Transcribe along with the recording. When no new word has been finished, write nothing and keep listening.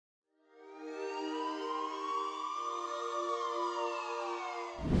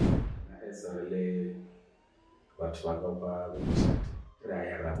as a relay, but Wagaba,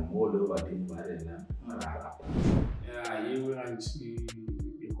 Raya Molo, but in Marina, yeah, you and she,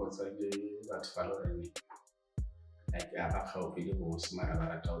 you consider that following me. Like, I have how video was my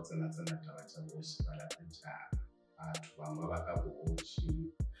about and was to Bangabaka,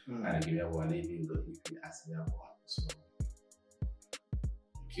 and give you one evening, if you ask me about so.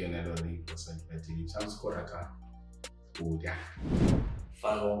 Kionelori was a chance coraka.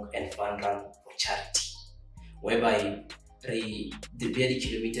 Fun walk and fun run for charity, whereby the barely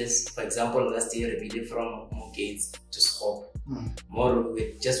kilometers, for example, last year we did from Gates to Sekgopo, more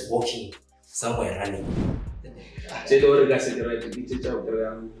with just walking somewhere running. Like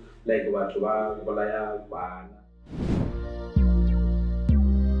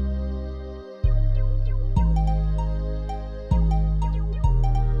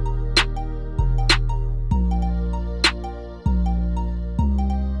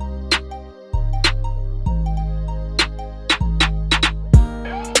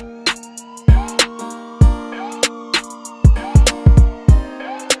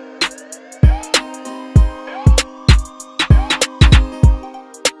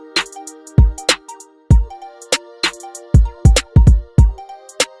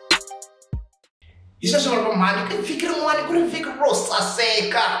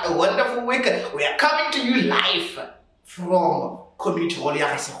a wonderful week. We are coming to you live from community hall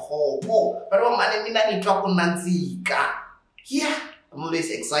ya Sekgopo. Yeah, I'm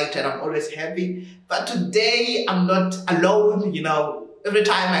always excited, I'm always happy. But today I'm not alone, you know. Every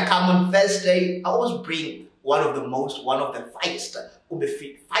time I come on Thursday, I always bring one of the finest,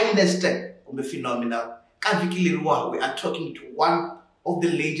 phenomenal. We are talking to one of the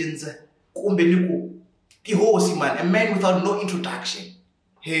legends, a man without no introduction.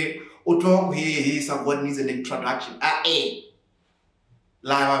 Hey, Sagwadi needs an introduction.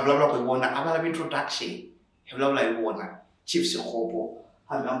 Blah blah blah. Introduction. Chief Sekgopo.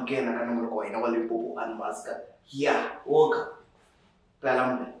 I'm getting a number of coin. I will go Unmask. Yeah, walk.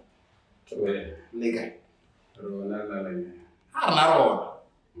 Lega.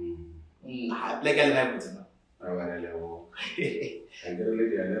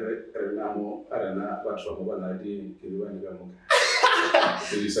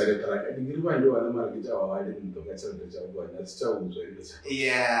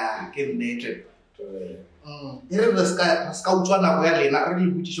 Yeah, give nature. Here the scout one where not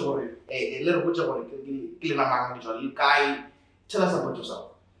really good show. A little bit of killing a man. Tell us about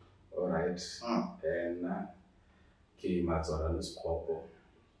yourself. Alright. And Chief Matsorang Sekgopo.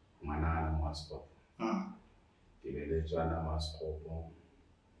 Manana Masko. Give Joanna Masko.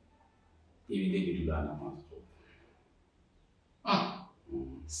 Give Lana Masko.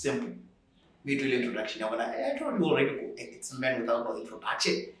 Simple. Mutual introduction. I told you already, it's a man without no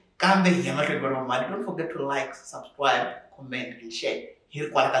introduction. Come there, don't forget to like, subscribe, comment, and share. Here,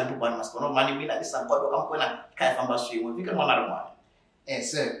 one must go. No money, we like some God. I'm going to kind of stream. We can one other one.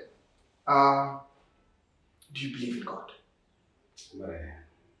 Yes, sir. Do you believe in God?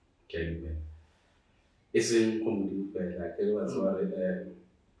 It's in community, like it was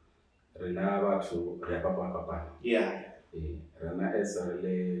Renava to Papa. Yeah. Rana is a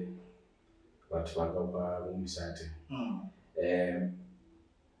relay, but Wagaba Mumisati.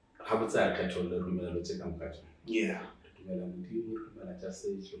 Habitat control the room and take them catch. Yeah.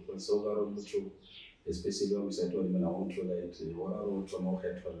 Especially when we said to them, I want to like what I want to know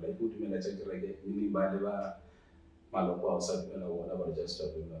head for like good men, I check like meaning by the Maloko outside when I want about just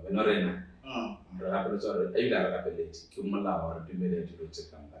stop him. When not in Rapids or even Rapid, Kumala or to make it to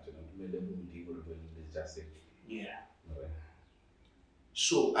come back to just say. Yeah.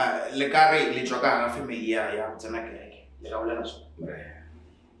 So, Legare, Litroga, Familia, Tanaka, Legaulanos.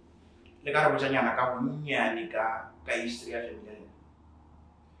 Legara was a Yanaka, Nika, Kaistria.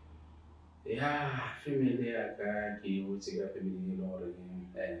 Yeah, familiar, he would take a family or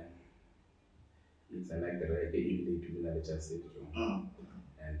it's an actor, evening to be like just said.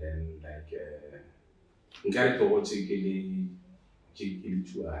 And then, like, Garrick watching Gilly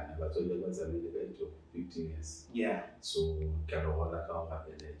Chua, but there was a minute of 15 years. Yeah. So, Carola, our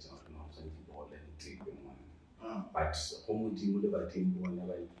village, not all anything. But home team would have team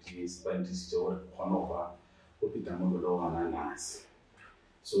whenever it is 20 store, Honova, Opitamodo, and Anas.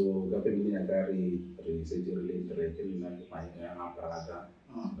 So, Gapemini Agari research related regularly my young brother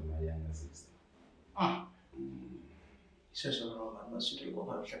and my younger sister. So, I must go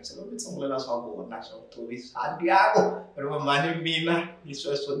for a flexible with some little song national to this Santiago. Romani Mina, this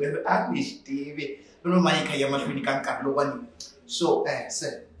was so the Amish TV. Romani Kayamas really can't cut no one. So,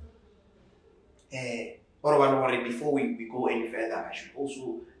 sir, or one worry before we go any further, I should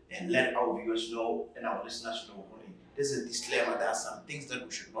also and let our viewers know and our listeners know. This is a disclaimer. There are some things that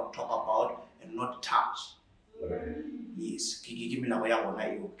we should not talk about and not touch. Yes, you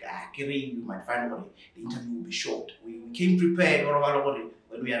might find the interview will be short. We came prepared when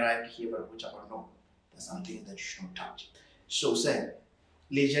we arrived here, but no, there's some things that you should not touch. So, sir,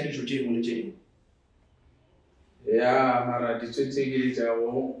 yeah, Mara,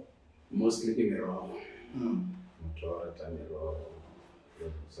 mostly in Europe.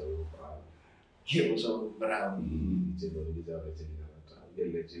 So brown. Do you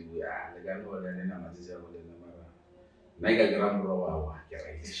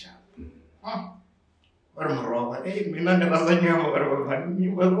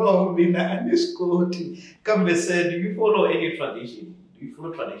follow any tradition? Do you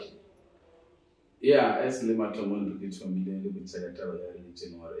follow tradition? Yeah, as Limatomon to get familiar with Sagwadi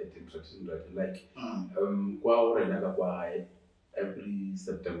religion or tradition, like every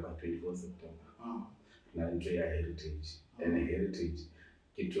September, 24 September. Nigeria heritage and heritage.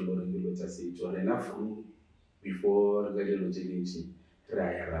 Enough before the religion,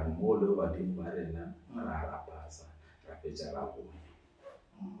 Raya Molo, Vadim Marina, Rapasa, Rapecharapo.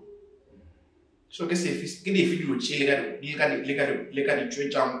 So, if you chill, you can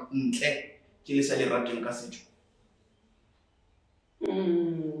church on Chilisali Rajan Cassage.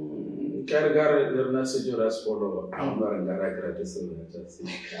 Cargar, the Nasajuras follow, Amber and Garagara,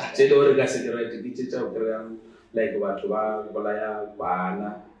 Chedor Gassigarate, teach out like Watua, Balaya, Bana,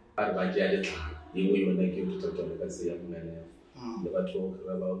 Arbajad, you will make you to talk to the Gassian. Never talk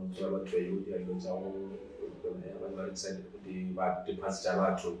about trade, the pastor, I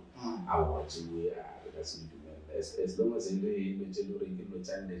want to as long as in the image,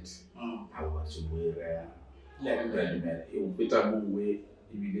 I want to wear you better move away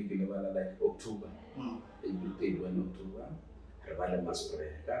immediately like October. It will take 1 October. Rebala Maspere,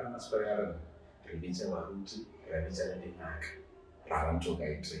 Masperara, Rebicha Waruti, Rebicha the Mark, Raranto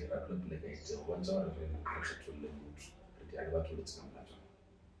Guide, Raplicate, 1 hour of an architectural language. The Albatulits come later.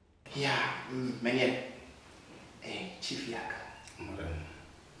 Yeah, many Chief Yak.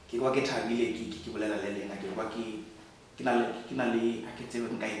 Kiwaki Tabile, Kikibula Lele, and Kiwaki Kinali, I can say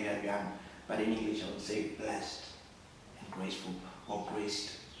with Guy, but in English I would say blessed and graceful or graced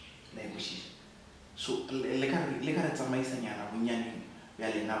languages. So, like at some Maisanyana, Winyani,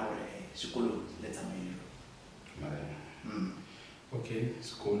 Yalina or Sukulu, let's Okay,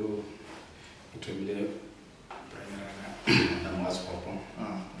 Skolo, it will be Unmask,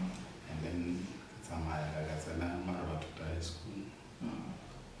 and then some Agatsana, Marabatuta school,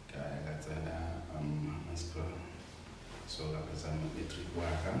 Agatsana, Ancestral, so that's a military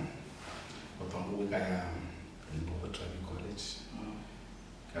worker. But on the in Training College,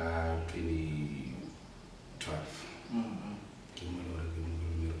 2012.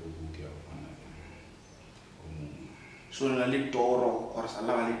 So, a little toro or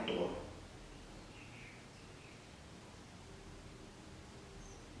salary toro.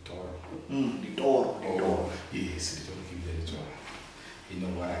 The door. Yes, it will give the door. You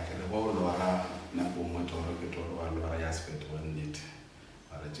know what I can hold Laura, Napomo, or Laura aspect one need,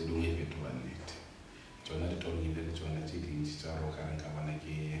 or a children give it one need. Jonah told me that Jonah cheating, Charoka and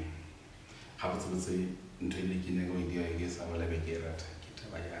Kavanaki. How to say, until the Kinago idea, I guess I will have a carrot,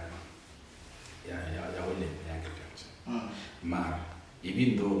 Kitabaya. Yeah, I will let the agriculture. Mar,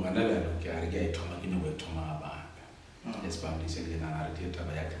 even though another look at a gay Toma in a way Toma Bank. Established in an agriculture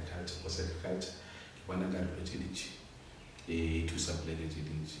by agriculture, was agriculture, one agriculture. To supply the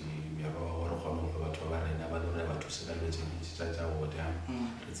GDC, we are all about to never to settle the Chacha water.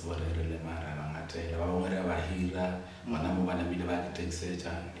 It's what I really matter. Whatever here, one number one bit of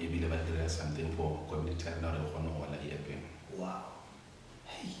architecture, a bit of something for community, not a one year. Wow.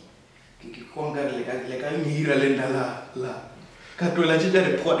 Hey, Kikonga like I'm here, la. Catola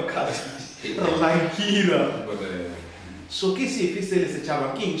podcast. Like here. So, Kissy, if you say it's a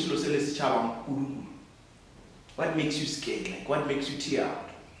Chavan King, so say it's a Chavan. What makes you scared? Like, what makes you tear out?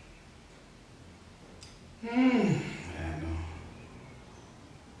 I know.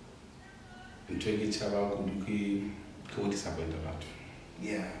 And to get about could disappoint about.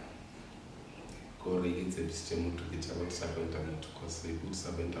 Yeah. Go against the system to get about disappointment because they put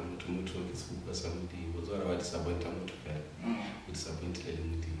disappointment to move to his personality was all about disappointment to fail. Disappoint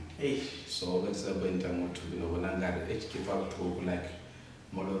Hey. So, disappointment to be no one and give up to like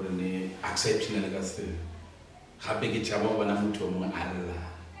more than exceptional as the happy Chabo when I'm to Allah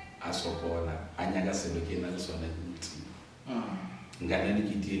as of all, Anyaga Sebekin and so on. Ganani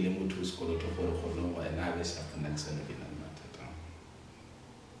Kitty Lemutu Scolo for Hono and I was up the next again.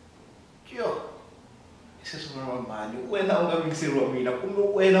 Yo,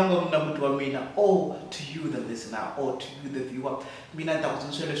 or to you the listener or to you the viewer, like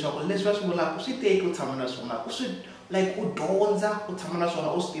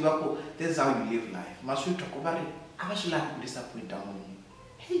this is how you live life.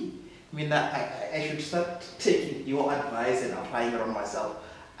 Hey, I should start taking your advice and applying it on myself.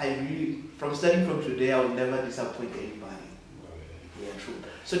 I really, starting from today, I will never disappoint anybody. Yeah, true.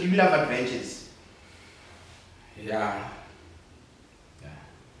 So do you have adventures? Yeah. I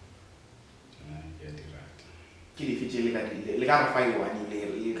get it right. I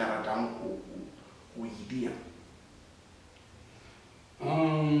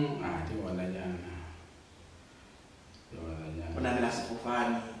don't want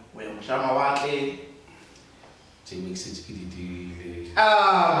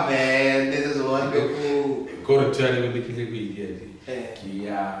Ah man, this is wonderful.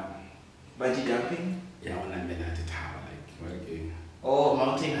 Bungee jumping? Yeah, when I'm at the tower, like, oh,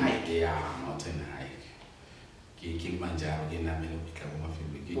 mountain hike. Yeah, mountain hike. Kilimanjaro,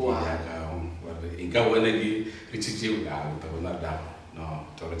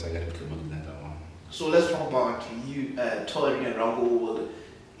 so let's talk about you touring around the world.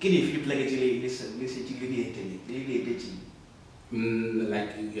 Can you flip like a listen,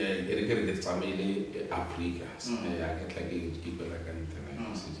 like get family Africa. I get like people like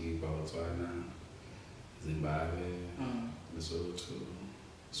Botswana, Zimbabwe, Lesotho,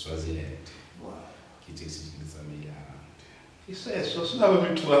 Swaziland. Wow. He says, so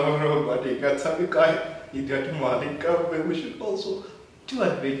we should also do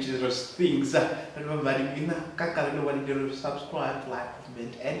adventurous things. Subscribe, like,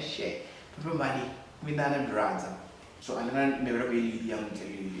 comment, and share. So I'm not really young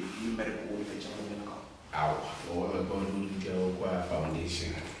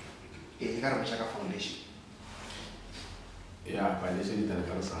foundation. You got to check a foundation. Yeah, foundation is a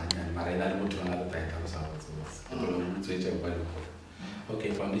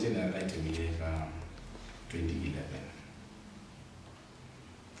okay, foundation I like to be 2011.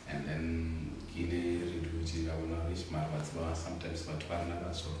 And then sometimes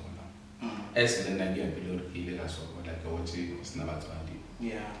as then I get below like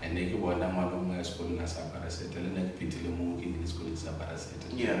yeah. And they go on a school as a parasite, and then Pintil in school is a parasite.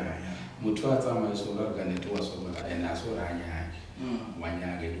 Yeah. Mutuata, my solar and it was over, and as well, I one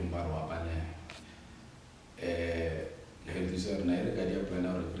year get Umbarwapane. This is an area plan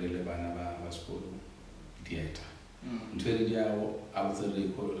out of Relevana school theatre. After the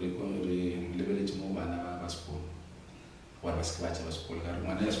liberty move and school. What was school?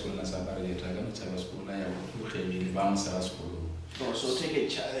 One school as a parasite, school, I have school. So take a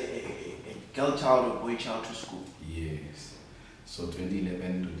girl child or boy child to school? Yes. So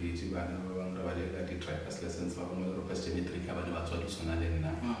 2011 to the trackers lessons for one question in 3 cabin about what is on a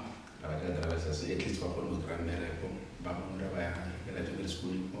lena. At least for one grandmother, Baba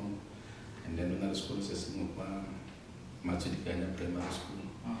school, and then another school system of Matsudiana primary school.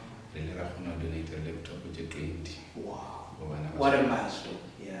 Really donated a laptop with a 20. Wow. What a milestone.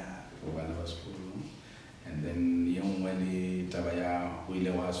 Yeah. For one of our school. And then young when the Tabaya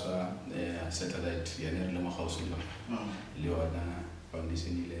Willa was satellite Yanel House Leona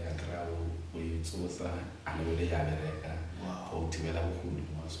foundation Atrao with Sosa and the Yabereka or Tivella who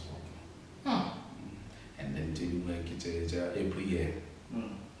was. And then to make it every year.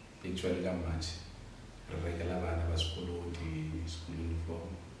 Actually, how much regular Bana was school uniform,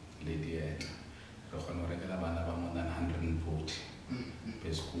 lady at regular Bana more than 140.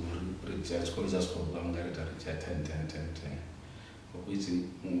 School, schools are school, I'm going to 10, which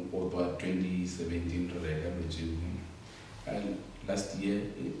in about 2017 to and last year,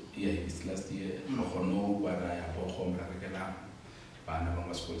 it's last year, no, where I have home regular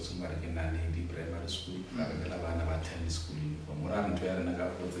Banama school, somebody in the primary school, Banama 10 school uniform. What I'm to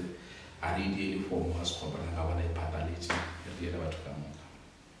I read the uniform was covered and I want a patality at the other to come.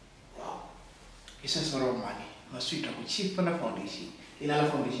 Wow, it's a sort of money. Masuita Chief Foundation. In our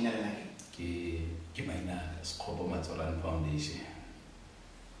foundation, Chief Matsorang Foundation.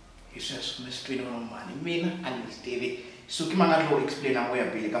 It's just mystery of money. Mean and steady. So, can I explain how we are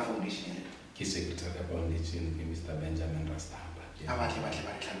building a foundation? Chief Secretary Foundation, Mr. Benjamin Rastapa.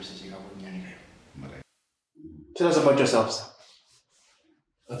 Tell us about yourselves.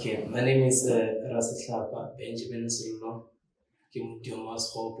 Okay, my name is Rastapa Benjamin Sekgopo.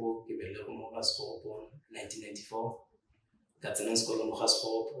 Unmask Sekgopo, 1994. Got an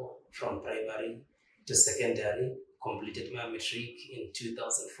school from primary to secondary. Completed my matric in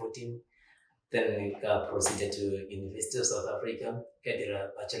 2014. Then I proceeded to University of South Africa. Got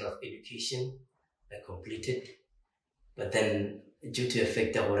a Bachelor of Education. I completed. But then due to a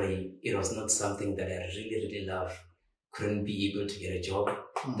factor where it was not something that I really love, couldn't be able to get a job,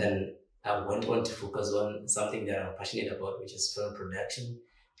 then I went on to focus on something that I'm passionate about, which is film production,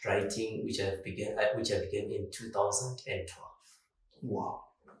 writing, which I began in 2012. Wow.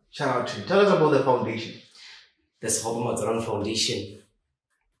 Shout out to you. Tell us about the foundation. The Chief Matsorang Foundation.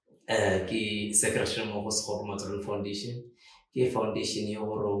 Ke secretary mo go Chief Matsorang Foundation. Ke foundation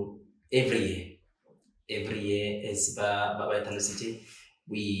yo every year as ba City,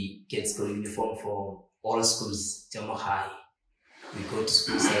 we get school uniform for all schools, Jamo High. We go to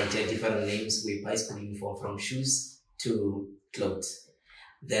schools that have different names. We buy school uniform from shoes to clothes.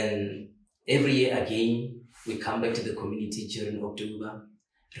 Then every year again, we come back to the community during October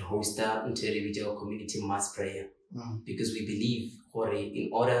to host a community mass prayer. Because we believe in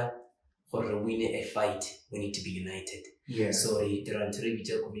order to win a fight, we need to be united. Yeah. So the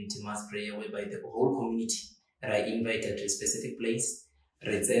community mass prayer whereby the whole community are invited to a specific place.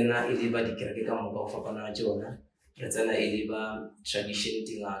 Retsena iliba dikereke ka moka go fapana jona. Retsena iliba tradition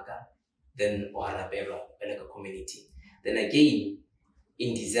tingaka. Then oharapelwa like a community. Then again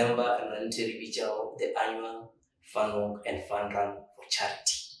in December the annual fun walk and fun run for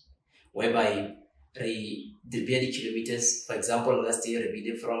charity, whereby the kilometers, for example, last year we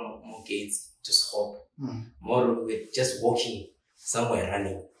did from Gates to Sekgopo. More with just walking somewhere,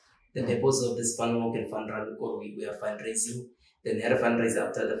 running. The purpose of this fun walk and fun run, or we are fundraising. Then the fundraiser,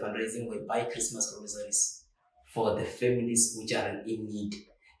 after the fundraising, we buy Christmas groceries for the families which are in need.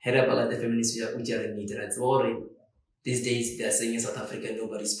 About the families which are in need. That's worried. These days they are saying in South Africa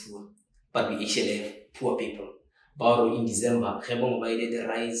nobody's poor, but we actually have poor people. But in December, the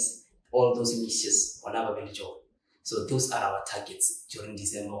rice, all those mixtures, so those are our targets during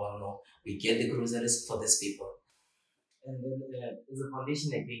December. We get the groceries for these people. And then as a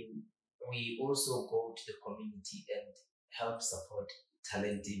foundation again, we also go to the community and help support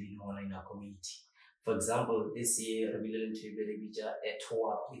talent development in our community. For example, this year we went to a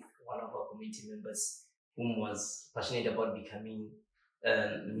tour with one of our community members whom was passionate about becoming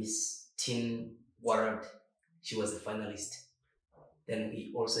Miss Teen World. She was a finalist. Then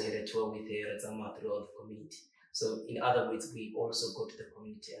we also had a tour with her throughout the community. So in other words, we also go to the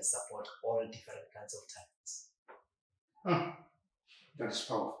community and support all different kinds of talents. That's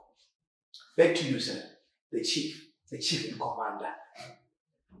powerful. Back to you, sir, the chief and commander.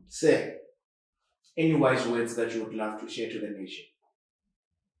 Sir, any wise words that you would love to share to the nation?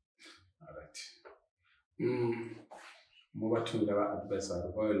 All right. Mubatunga ba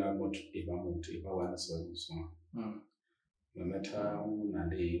advisor boyo na moto iba wana so. No matter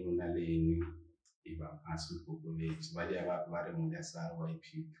unale iba asukubule bali abari mu yasa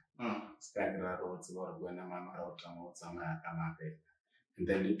YP. Stagra roads were gwena mama rotama utsama kamake. And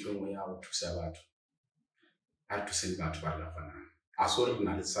then little way out to sabat. I to send back to Balafana. I saw it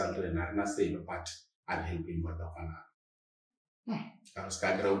na salary na say but I'll help him with the I was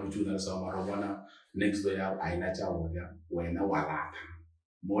Stagra would do that summer next day out I nature when a walata.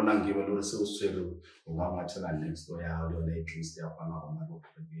 Mona give a little so straight of one much and next door out on a tree step on our book.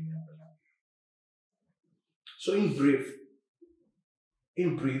 So in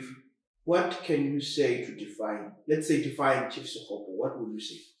brief, what can you say to define, let's say define Chief Sekgopo, what would you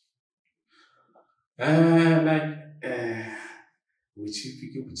say? Which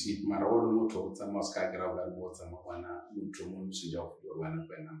Marolo moto, some Mascagra, and some one, Mutromun, Sujok, or one of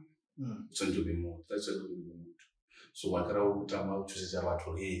them. So to be moved, that's a good mood. So what I about to say about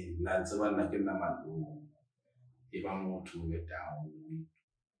he, Nanzavan Naginaman, if I'm more to get down,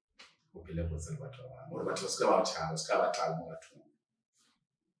 we level what about Scout Child, Scout Child more at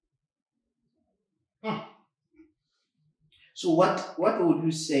So what would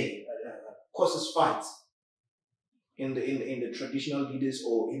you say causes fights in the traditional leaders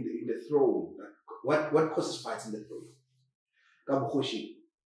or in the throne? What causes fights in the throne? Kabukoshi.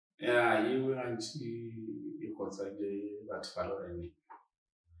 Yeah, you will actually consider that following.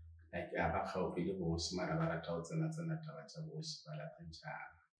 Like Abaka Pilibos, Marabara Towns and Atanacha Bush, Balapancha,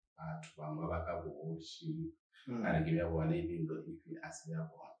 to Bambaka Bush, and give you one evening if you ask their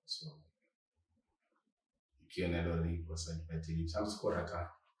one. So, Kionelli was adverting some scorata.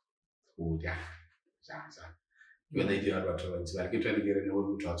 Oh, yeah, when they do what to like you trying to get a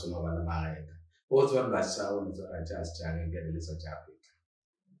new to know one of my head. Both one by sounds are just trying to get a little jacket.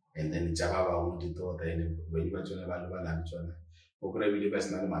 And then Java wanted to when you were to never lunch on Ogre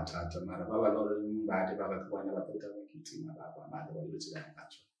best not matata, Marababa, bad about one of the kitchen about mother, which is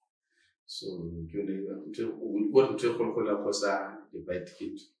that. So, you go to Coca Cosa, the bed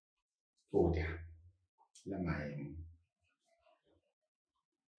kit. Oh, dear.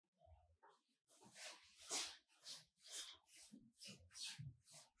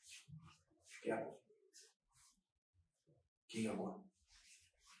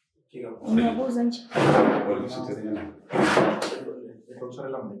 Unabuza nje.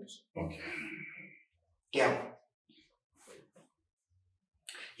 Okay. Yeah,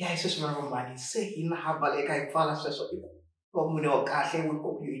 it's just remember money. Say in Habalek, I follow so you hope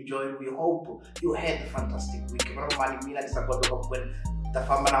you enjoy, we hope you had a fantastic week. Remember money, me and Sagwadi when the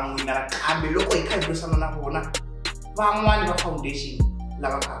family winner can be local, I can't do something on one foundation,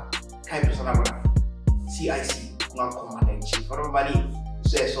 Lavaka, can't do something. CIC, not Commander in Chief. Remember money,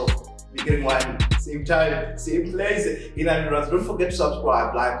 say so. We get money, same time, same place. In advance, don't forget to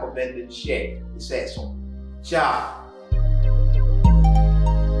subscribe, like, comment, and share. Say so. Ciao.